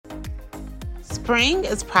Spring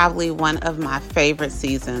is probably one of my favorite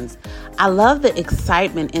seasons. I love the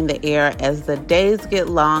excitement in the air as the days get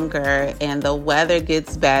longer and the weather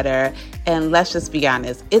gets better. And let's just be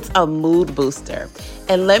honest, it's a mood booster.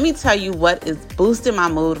 And let me tell you what is boosting my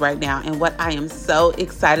mood right now and what I am so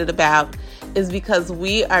excited about is because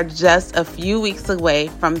we are just a few weeks away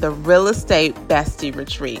from the Real Estate Bestie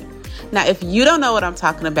Retreat. Now, if you don't know what I'm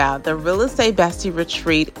talking about, the Real Estate Bestie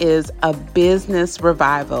Retreat is a business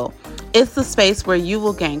revival. It's the space where you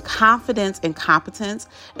will gain confidence and competence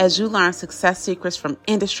as you learn success secrets from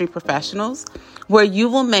industry professionals, where you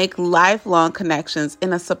will make lifelong connections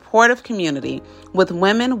in a supportive community with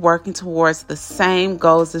women working towards the same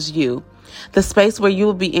goals as you. The space where you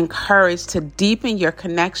will be encouraged to deepen your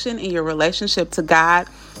connection and your relationship to God,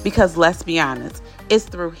 because let's be honest, it's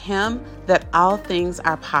through Him that all things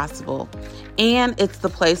are possible. And it's the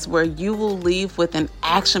place where you will leave with an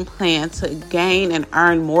action plan to gain and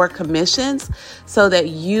earn more commissions so that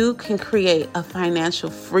you can create a financial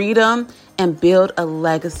freedom and build a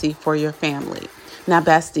legacy for your family. Now,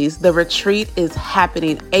 besties, the retreat is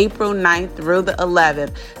happening April 9th through the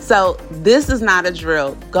 11th. So this is not a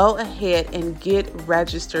drill. Go ahead and get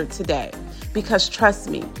registered today because trust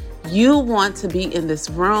me, you want to be in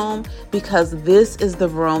this room because this is the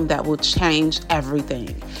room that will change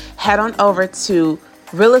everything. Head on over to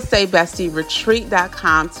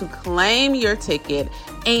realestatebestieretreat.com to claim your ticket.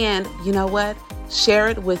 And you know what? Share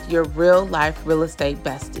it with your real life real estate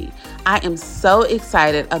bestie. I am so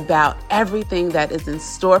excited about everything that is in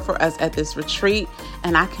store for us at this retreat,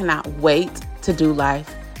 and I cannot wait to do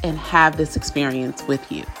life and have this experience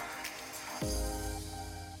with you.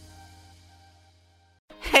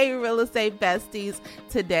 Hey, real estate besties.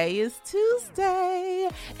 Today is Tuesday,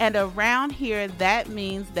 and around here, that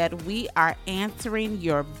means that we are answering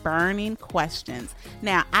your burning questions.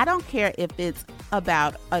 Now, I don't care if it's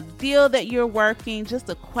about a deal that you're working, just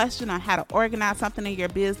a question on how to organize something in your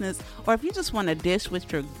business, or if you just want to dish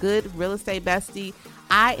with your good real estate bestie,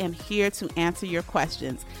 I am here to answer your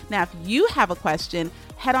questions. Now, if you have a question,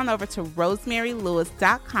 head on over to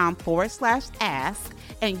rosemarylewis.com/ask,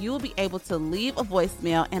 and you will be able to leave a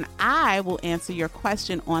voicemail and I will answer your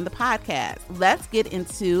question on the podcast. Let's get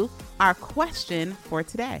into our question for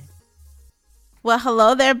today. Well,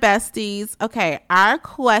 hello there, besties. Okay, our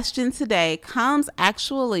question today comes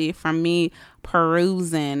actually from me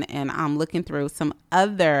perusing and I'm looking through some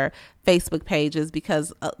other Facebook pages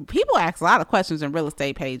because people ask a lot of questions in real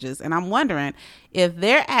estate pages. And I'm wondering if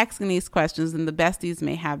they're asking these questions, then the besties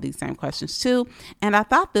may have these same questions too. And I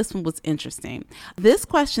thought this one was interesting. This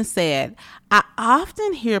question said, I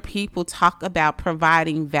often hear people talk about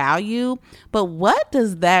providing value, but what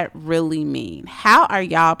does that really mean? How are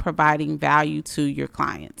y'all providing value to your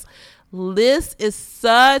clients? This is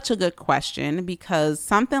such a good question because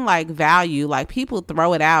something like value, like people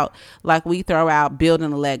throw it out like we throw out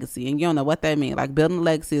building a legacy, and you don't know what that means. Like building a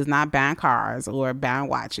legacy is not buying cars or buying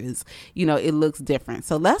watches. You know, it looks different.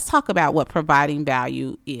 So let's talk about what providing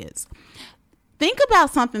value is. Think about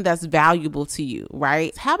something that's valuable to you,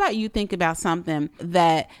 right? How about you think about something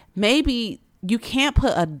that maybe you can't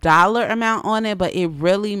put a dollar amount on it, but it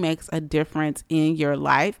really makes a difference in your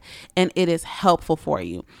life and it is helpful for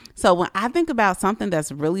you. So when I think about something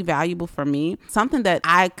that's really valuable for me, something that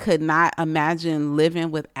I could not imagine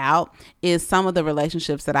living without is some of the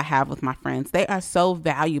relationships that I have with my friends. They are so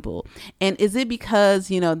valuable. And is it because,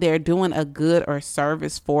 they're doing a good or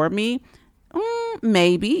service for me?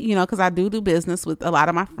 Maybe, because I do business with a lot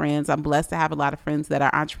of my friends. I'm blessed to have a lot of friends that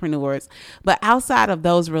are entrepreneurs. But outside of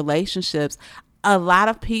those relationships, a lot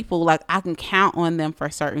of people, like I can count on them for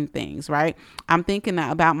certain things, right? I'm thinking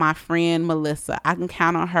about my friend, Melissa. I can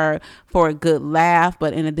count on her for a good laugh.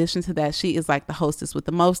 But in addition to that, she is like the hostess with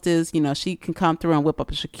the mostest. She can come through and whip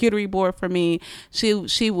up a charcuterie board for me.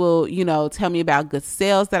 She will, tell me about good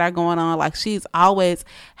sales that are going on. Like she's always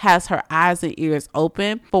has her eyes and ears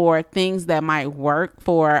open for things that might work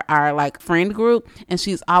for our like friend group. And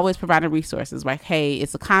she's always providing resources like, hey,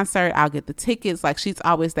 it's a concert. I'll get the tickets. Like she's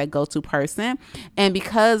always that go-to person. And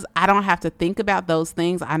because I don't have to think about those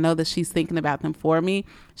things, I know that she's thinking about them for me.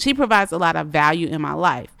 She provides a lot of value in my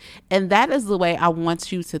life. And that is the way I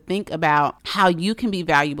want you to think about how you can be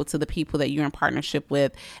valuable to the people that you're in partnership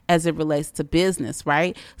with as it relates to business,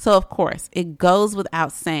 right? So of course, it goes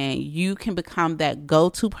without saying, you can become that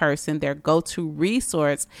go-to person, their go-to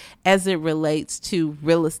resource as it relates to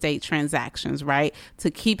real estate transactions, right? To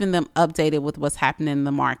keeping them updated with what's happening in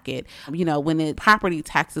the market. When the property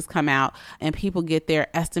taxes come out and people get their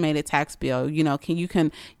estimated tax bill. You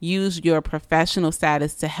can use your professional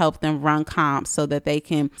status to help them run comps so that they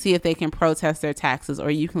can see if they can protest their taxes,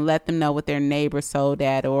 or you can let them know what their neighbor sold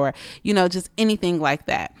at, or, just anything like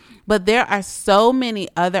that. But there are so many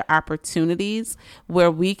other opportunities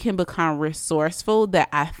where we can become resourceful that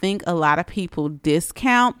I think a lot of people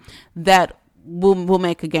discount that will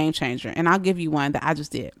make a game changer. And I'll give you one that I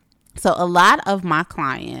just did. So a lot of my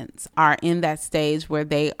clients are in that stage where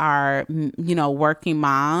they are, working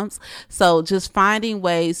moms. So just finding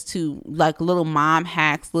ways to, like, little mom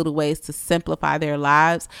hacks, little ways to simplify their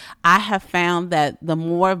lives. I have found that the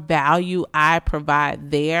more value I provide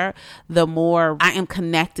there, the more I am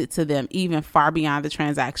connected to them, even far beyond the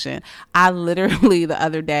transaction. I literally, the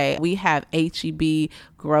other day, we have H-E-B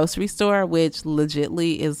grocery store, which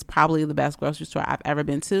legitly is probably the best grocery store I've ever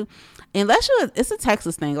been to. It's a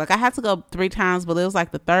Texas thing. Like, I had to go 3 times, but it was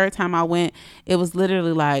like the third time I went, it was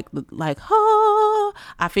literally like,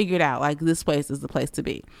 I figured out, like, this place is the place to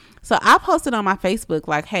be. So I posted on my Facebook,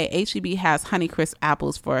 like, hey, H-E-B has Honeycrisp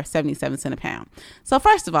apples for 77 cents a pound. So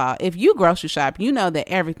first of all, if you grocery shop, you know that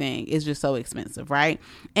everything is just so expensive, right?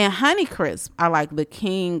 And Honeycrisp are like the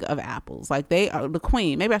king of apples. Like, they are the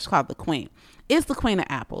queen. Maybe I should call it the queen. It's the queen of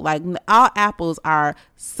apple. Like, all apples are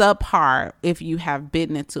subpar if you have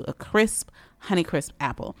bitten into a crisp Honeycrisp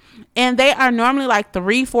apple. And they are normally like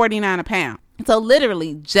 $3.49 a pound. So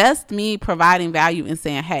literally just me providing value and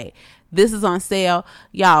saying, hey, this is on sale.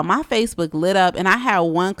 Y'all, my Facebook lit up, and I had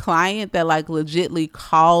one client that, like, legitly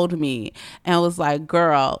called me and was like,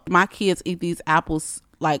 girl, my kids eat these apples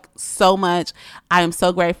like so much. I am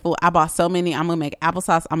so grateful. I bought so many. I'm going to make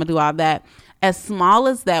applesauce. I'm going to do all that. As small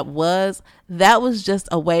as that was just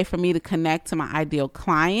a way for me to connect to my ideal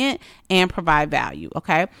client and provide value.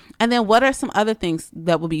 Okay. And then what are some other things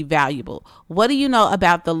that will be valuable? What do you know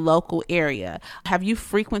about the local area? Have you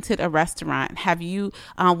frequented a restaurant? Have you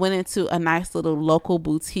went into a nice little local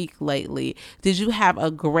boutique lately? Did you have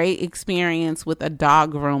a great experience with a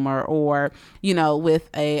dog groomer, or, with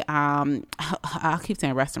a, I'll keep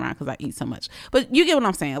saying restaurant because I eat so much, but you get what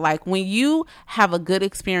I'm saying? Like, when you have a good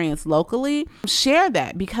experience locally, share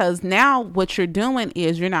that, because now what you're doing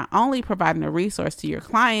is you're not only providing a resource to your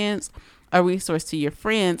clients, a resource to your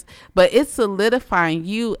friends, but it's solidifying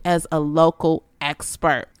you as a local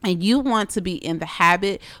expert. And you want to be in the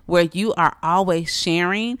habit where you are always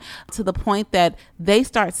sharing, to the point that they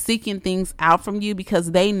start seeking things out from you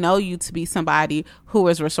because they know you to be somebody who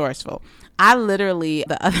is resourceful. I literally,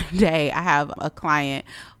 the other day, I have a client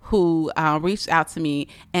who reached out to me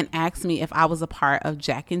and asked me if I was a part of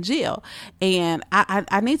Jack and Jill. And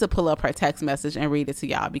I need to pull up her text message and read it to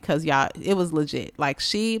y'all, because y'all, it was legit. Like,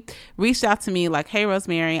 she reached out to me like, hey,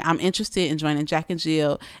 Rosemary, I'm interested in joining Jack and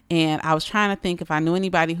Jill. And I was trying to think if I knew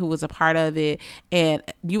anybody who was a part of it. And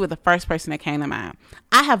you were the first person that came to mind.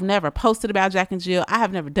 I have never posted about Jack and Jill. I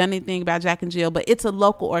have never done anything about Jack and Jill, but it's a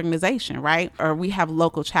local organization, right? Or we have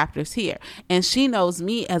local chapters here. And she knows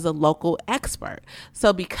me as a local expert.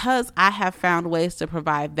 So because I have found ways to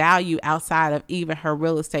provide value outside of even her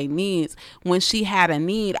real estate needs, when she had a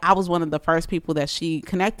need, I was one of the first people that she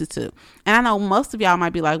connected to. And I know most of y'all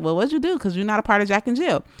might be like, well, what'd you do? Because you're not a part of Jack and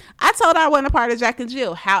Jill. I told her I wasn't a part of Jack and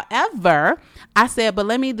Jill. However, I said, but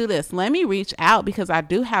let me do this. Let me reach out, because I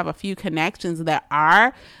do have a few connections that are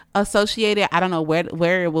associated. I don't know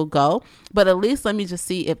where it will go, but at least let me just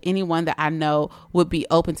see if anyone that I know would be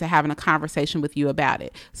open to having a conversation with you about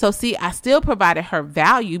it. So see, I still provided her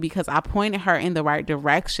value because I pointed her in the right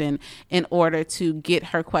direction in order to get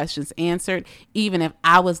her questions answered, even if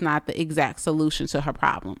I was not the exact solution to her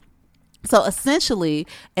problem. So essentially,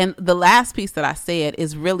 and the last piece that I said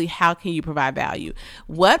is really, how can you provide value?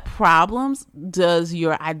 What problems does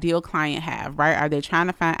your ideal client have, right? Are they trying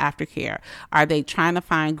to find aftercare? Are they trying to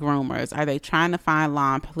find groomers? Are they trying to find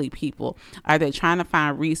lawn people? Are they trying to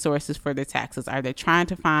find resources for their taxes? Are they trying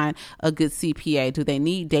to find a good CPA? Do they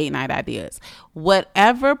need date night ideas?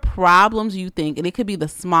 Whatever problems you think, and it could be the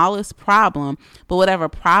smallest problem, but whatever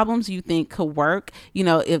problems you think could work,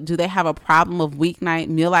 do they have a problem of weeknight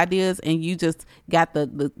meal ideas, and you just got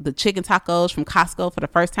the chicken tacos from Costco for the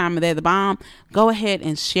first time and they're the bomb? Go ahead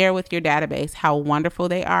and share with your database how wonderful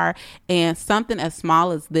they are. And something as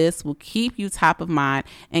small as this will keep you top of mind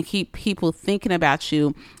and keep people thinking about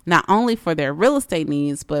you, not only for their real estate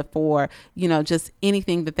needs, but for, just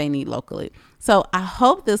anything that they need locally. So I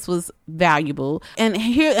hope this was valuable. And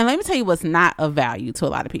let me tell you what's not of value to a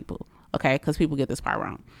lot of people. Okay. Because people get this part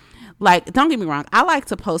wrong. Like, don't get me wrong, I like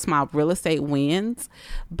to post my real estate wins,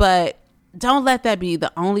 but don't let that be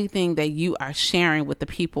the only thing that you are sharing with the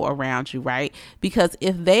people around you, right? Because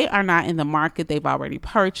if they are not in the market, they've already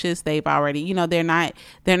purchased, they've already, they're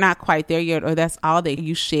not quite there yet, or that's all that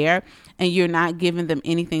you share, and you're not giving them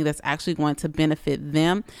anything that's actually going to benefit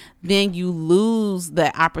them, then you lose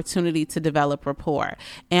the opportunity to develop rapport.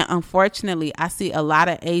 And unfortunately, I see a lot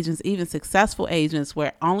of agents, even successful agents,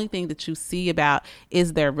 where only thing that you see about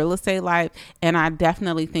is their real estate life. And I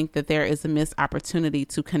definitely think that there is a missed opportunity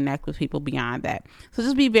to connect with people beyond that. So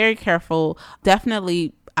just be very careful.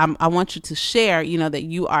 Definitely, I want you to share, that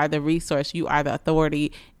you are the resource, you are the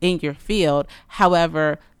authority in your field.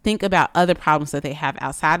 However, think about other problems that they have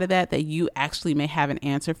outside of that you actually may have an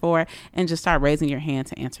answer for, and just start raising your hand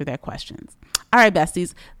to answer their questions. All right,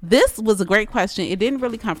 besties, this was a great question. It didn't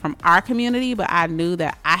really come from our community, but I knew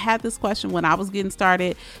that I had this question when I was getting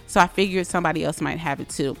started, so I figured somebody else might have it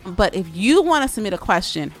too. But if you want to submit a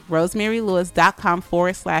question,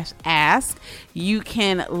 rosemarylewis.com/ask. You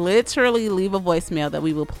can literally leave a voicemail that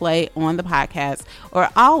we will play on the podcast. Or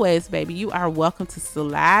always, baby, you are welcome to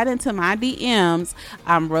slide into my DMs.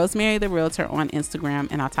 I'm Rosemary the Realtor on Instagram,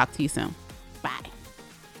 and I'll talk to you soon. Bye.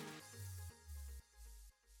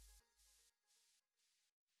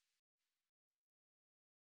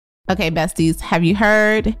 Okay, besties, have you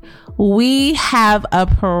heard? We have a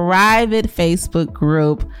private Facebook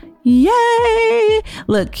group. Yay!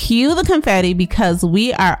 Look, cue the confetti, because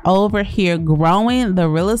we are over here growing the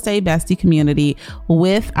Real Estate Bestie community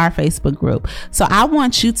with our Facebook group. So I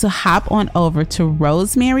want you to hop on over to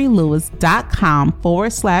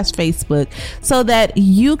rosemarylewis.com/Facebook so that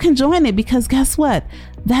you can join it, because guess what?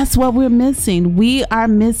 That's what we're missing. We are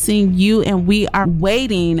missing you, and we are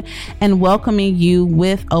waiting and welcoming you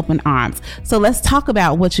with open arms. So let's talk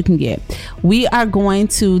about what you can get. We are going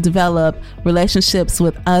to develop relationships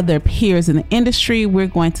with other peers in the industry. We're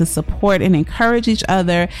going to support and encourage each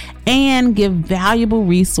other and give valuable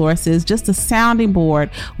resources, just a sounding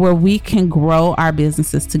board where we can grow our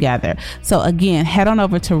businesses together. So again, head on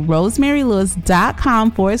over to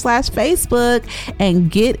rosemarylewis.com/Facebook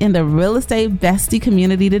and get in the Real Estate Bestie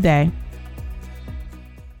community today.